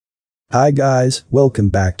Hi guys, welcome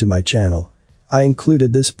back to my channel. I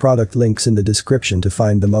included this product links in the description to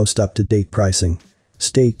find the most up-to-date pricing.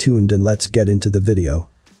 Stay tuned and let's get into the video.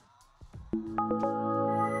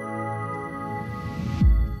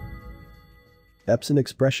 Epson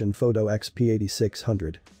Expression Photo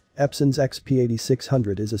XP-8600. Epson's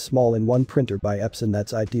XP-8600 is a small-in-one printer by Epson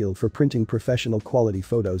that's ideal for printing professional quality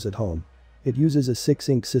photos at home. It uses a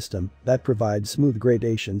 6-ink system that provides smooth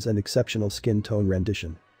gradations and exceptional skin tone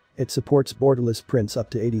rendition. It supports borderless prints up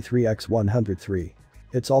to 83x103.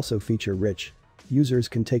 It's also feature-rich. Users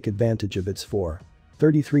can take advantage of its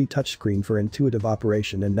 4:33 touchscreen for intuitive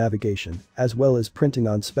operation and navigation, as well as printing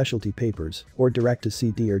on specialty papers or direct to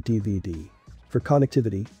CD or DVD. For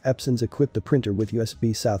connectivity, Epson's equipped the printer with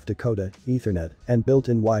USB South Dakota, Ethernet, and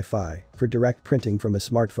built-in Wi-Fi for direct printing from a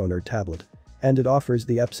smartphone or tablet. And it offers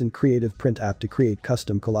the Epson Creative Print app to create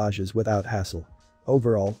custom collages without hassle.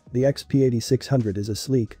 Overall, the XP-8600 is a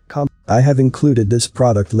sleek, I have included this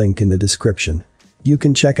product link in the description. You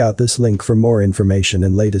can check out this link for more information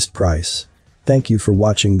and latest price. Thank you for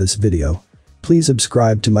watching this video. Please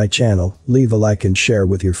subscribe to my channel, leave a like and share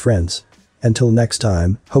with your friends. Until next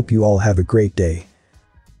time, hope you all have a great day.